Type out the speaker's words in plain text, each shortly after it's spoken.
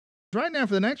Right now,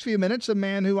 for the next few minutes, a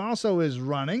man who also is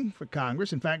running for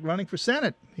Congress, in fact, running for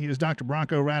Senate. He is Dr.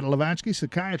 Branko Radulovacki,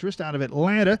 psychiatrist out of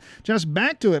Atlanta. Just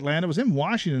back to Atlanta, was in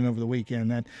Washington over the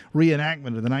weekend, that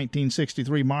reenactment of the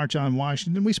 1963 March on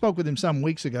Washington. We spoke with him some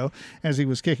weeks ago as he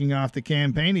was kicking off the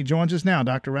campaign. He joins us now.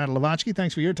 Dr. Radulovacki,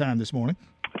 thanks for your time this morning.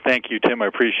 Thank you, Tim. I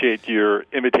appreciate your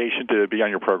invitation to be on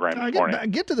your program this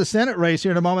morning. Get to the Senate race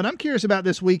here in a moment. I'm curious about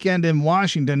this weekend in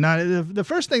Washington. Now, the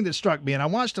first thing that struck me, and I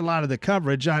watched a lot of the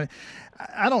coverage, I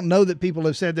don't know that people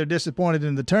have said they're disappointed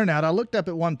in the turnout. I looked up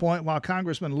at one point while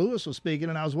Congressman Lewis was speaking,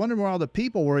 and I was wondering where all the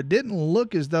people were. It didn't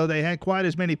look as though they had quite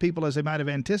as many people as they might have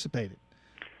anticipated.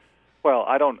 Well,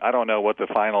 I don't know what the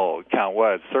final count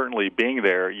was. Certainly, being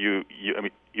there, you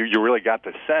really got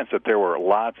the sense that there were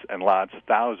lots and lots,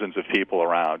 thousands of people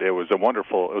around. It was a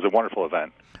wonderful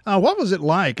event. What was it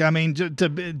like? I mean, to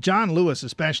John Lewis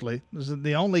especially was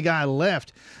the only guy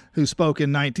left who spoke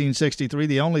in 1963,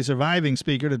 the only surviving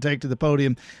speaker to take to the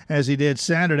podium as he did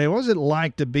Saturday. What was it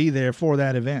like to be there for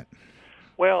that event?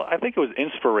 Well, I think it was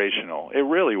inspirational. It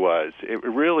really was. It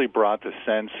really brought the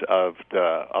sense of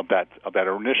that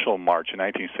initial march in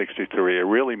 1963. It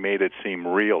really made it seem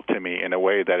real to me in a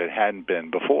way that it hadn't been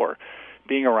before.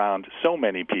 Being around so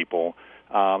many people,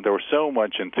 there was so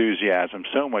much enthusiasm,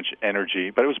 so much energy,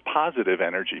 but it was positive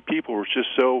energy. People were just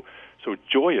so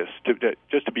joyous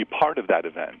to be part of that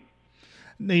event.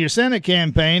 Your Senate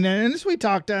campaign, and as we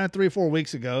talked 3 or 4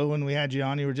 weeks ago when we had you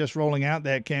on, you were just rolling out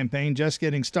that campaign, just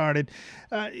getting started.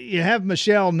 You have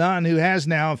Michelle Nunn, who has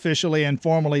now officially and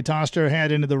formally tossed her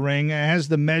hat into the ring, has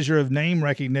the measure of name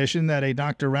recognition that a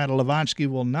Dr. Radulovacki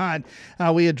will not.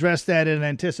 We addressed that in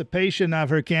anticipation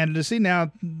of her candidacy.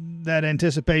 Now that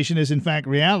anticipation is in fact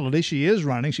reality. She is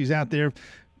running. She's out there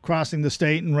crossing the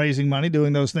state and raising money,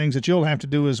 doing those things that you'll have to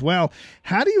do as well.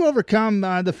 How do you overcome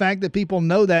the fact that people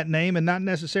know that name and not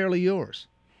necessarily yours?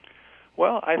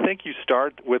 Well, I think you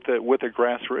start with the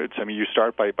grassroots. I mean, you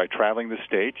start by traveling the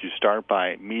state. You start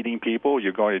by meeting people.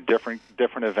 You're going to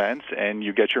different events, and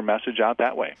you get your message out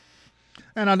that way.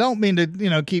 And I don't mean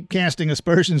to, keep casting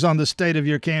aspersions on the state of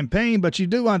your campaign, but you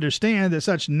do understand that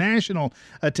such national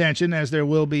attention as there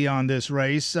will be on this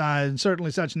race, and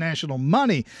certainly such national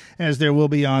money as there will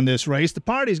be on this race, the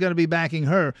party's going to be backing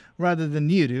her rather than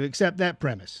you. Do you accept that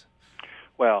premise?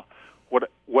 Well,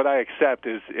 what I accept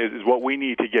is what we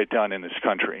need to get done in this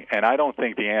country, and I don't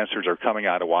think the answers are coming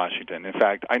out of Washington. In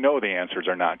fact, I know the answers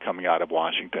are not coming out of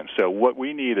Washington. So what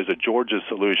we need is a Georgia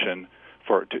solution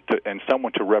and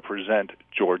someone to represent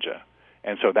Georgia.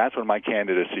 And so that's what my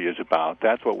candidacy is about.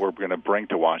 That's what we're going to bring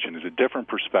to Washington, is a different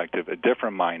perspective, a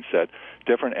different mindset,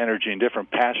 different energy, and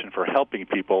different passion for helping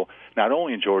people, not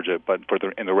only in Georgia, but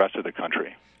in the rest of the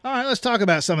country. All right, let's talk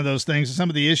about some of those things and some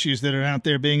of the issues that are out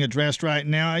there being addressed right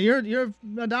now. You're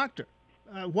a doctor.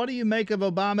 What do you make of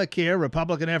Obamacare,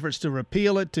 Republican efforts to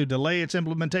repeal it, to delay its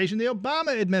implementation, the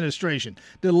Obama administration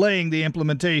delaying the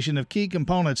implementation of key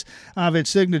components of its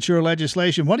signature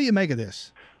legislation? What do you make of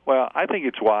this? Well, I think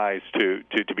it's wise to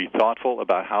be thoughtful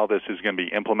about how this is going to be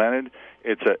implemented.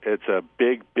 It's a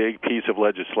big piece of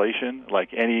legislation.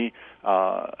 Like any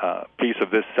piece of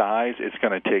this size, it's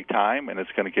going to take time and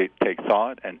it's going to take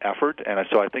thought and effort. And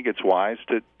so I think it's wise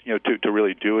to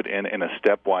really do it in a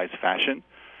stepwise fashion.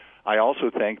 I also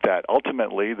think that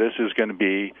ultimately this is going to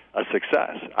be a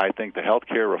success. I think the health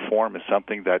care reform is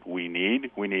something that we need.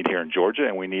 We need here in Georgia,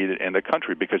 and we need it in the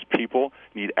country because people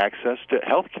need access to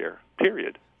health care,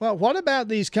 period. Well, what about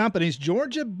these companies,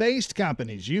 Georgia-based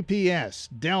companies, UPS,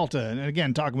 Delta, and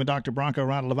again, talking with Dr. Branko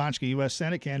Radulovacki, U.S.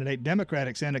 Senate candidate,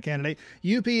 Democratic Senate candidate,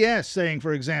 UPS saying,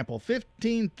 for example,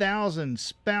 15,000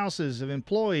 spouses of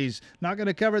employees not going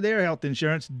to cover their health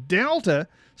insurance. Delta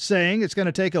saying it's going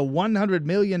to take a $100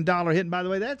 million hit, and by the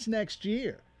way, that's next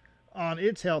year, on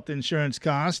its health insurance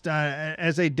cost.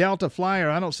 As a Delta flyer,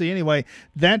 I don't see any way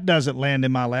that doesn't land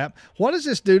in my lap. What does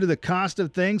this do to the cost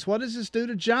of things? What does this do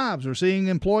to jobs? We're seeing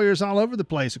employers all over the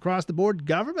place, across the board,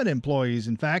 government employees,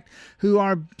 in fact, who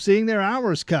are seeing their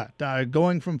hours cut,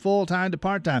 going from full-time to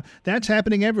part-time. That's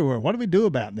happening everywhere. What do we do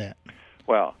about that?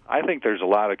 Well, I think there's a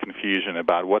lot of confusion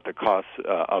about what the costs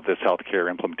of this health care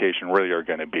implementation really are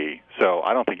going to be. So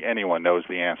I don't think anyone knows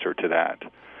the answer to that.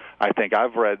 I think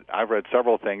I've read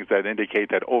several things that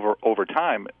indicate that over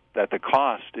time the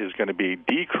cost is going to be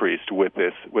decreased with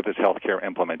this healthcare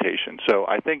implementation. So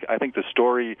I think the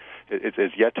story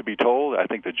is yet to be told. I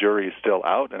think the jury is still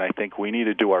out, and I think we need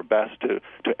to do our best to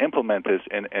implement this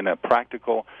in a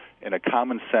practical, in a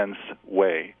common sense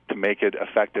way to make it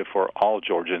effective for all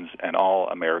Georgians and all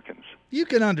Americans. You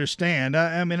can understand,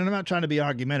 I mean, and I'm not trying to be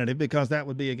argumentative because that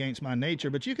would be against my nature,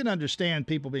 but you can understand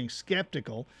people being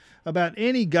skeptical about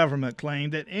any government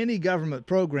claim that any government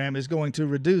program is going to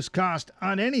reduce cost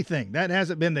on anything. That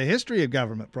hasn't been the history of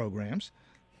government programs.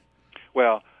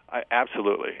 Well,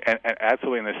 absolutely, and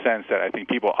absolutely in the sense that I think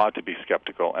people ought to be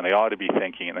skeptical, and they ought to be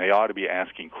thinking, and they ought to be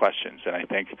asking questions, and I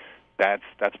think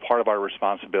that's part of our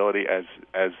responsibility as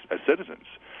citizens.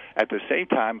 At the same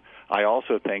time, I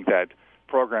also think that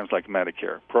programs like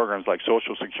Medicare, programs like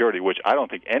Social Security, which I don't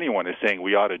think anyone is saying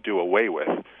we ought to do away with,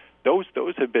 those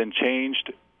have been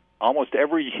changed almost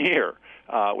every year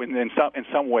in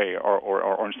some way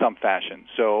or in some fashion.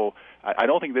 So I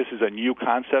don't think this is a new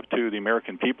concept to the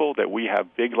American people, that we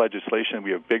have big legislation,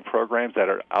 we have big programs that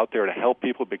are out there to help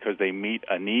people because they meet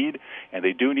a need, and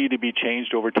they do need to be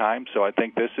changed over time. So I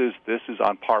think this is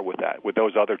on par with that, with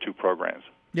those other two programs.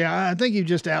 Yeah, I think you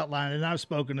just outlined it, and I've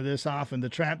spoken to this often, the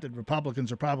trap that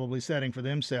Republicans are probably setting for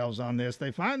themselves on this.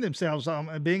 They find themselves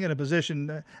being in a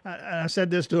position, I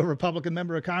said this to a Republican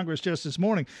member of Congress just this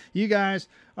morning, you guys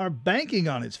are banking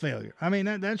on its failure. I mean,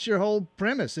 that's your whole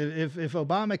premise. If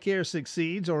Obamacare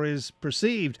succeeds or is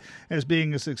perceived as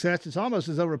being a success, it's almost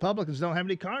as though Republicans don't have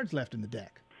any cards left in the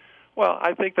deck. Well,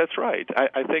 I think that's right.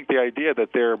 I think the idea that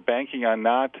they're banking on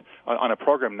a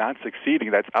program not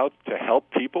succeeding that's out to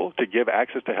help people, to give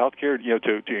access to health care,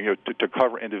 to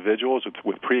cover individuals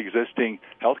with pre-existing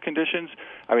health conditions.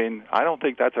 I mean, I don't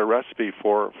think that's a recipe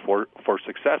for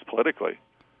success politically.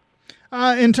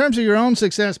 In terms of your own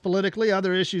success politically,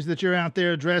 other issues that you're out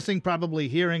there addressing, probably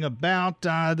hearing about,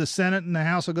 the Senate and the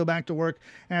House will go back to work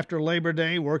after Labor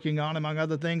Day, working on, among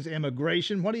other things,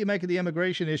 immigration. What do you make of the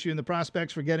immigration issue and the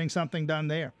prospects for getting something done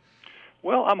there?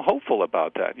 Well, I'm hopeful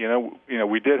about that.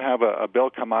 We did have a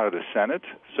bill come out of the Senate,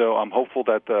 so I'm hopeful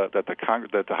that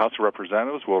the House of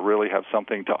Representatives will really have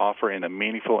something to offer in a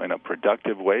meaningful and a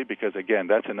productive way. Because again,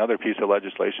 that's another piece of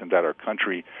legislation that our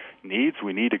country needs.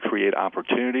 We need to create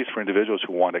opportunities for individuals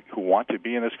who want to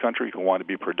be in this country, who want to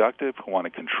be productive, who want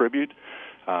to contribute.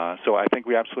 So I think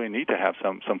we absolutely need to have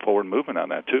some forward movement on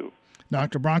that too.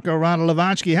 Dr. Branko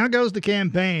Radulovacki, how goes the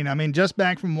campaign? I mean, just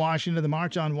back from Washington, the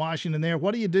March on Washington there.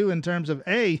 What do you do in terms of,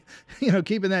 A,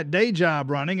 keeping that day job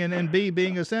running, and B,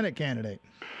 being a Senate candidate?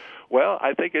 Well,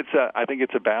 I think it's a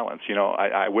balance.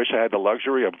 I wish I had the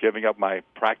luxury of giving up my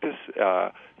practice,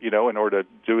 in order to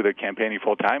do the campaigning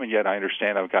full time, and yet I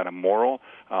understand I've got a moral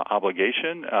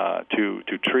obligation to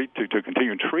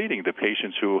continue treating the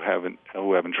patients who have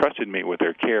entrusted me with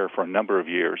their care for a number of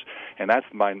years, and that's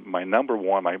my number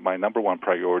one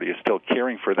priority is still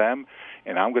caring for them.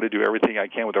 And I'm going to do everything I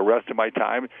can with the rest of my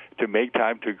time to make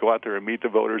time to go out there and meet the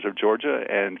voters of Georgia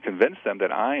and convince them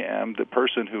that I am the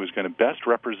person who is going to best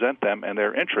represent them and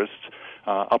their interests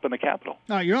up in the Capitol.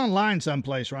 Oh, you're online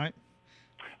someplace, right?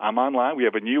 I'm online. We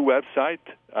have a new website.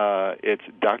 It's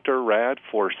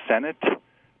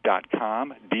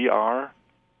drradforsenate.com,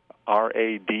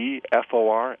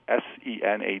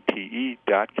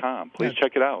 DRRADFORSENATE.com. Please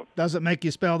check it out. Doesn't make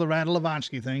you spell the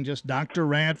Radulovacki thing, just Dr.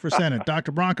 Rad for Senate.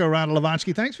 Dr. Branko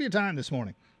Radulovacki, thanks for your time this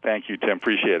morning. Thank you, Tim.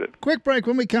 Appreciate it. Quick break.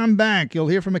 When we come back, you'll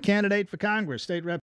hear from a candidate for Congress, State Rep.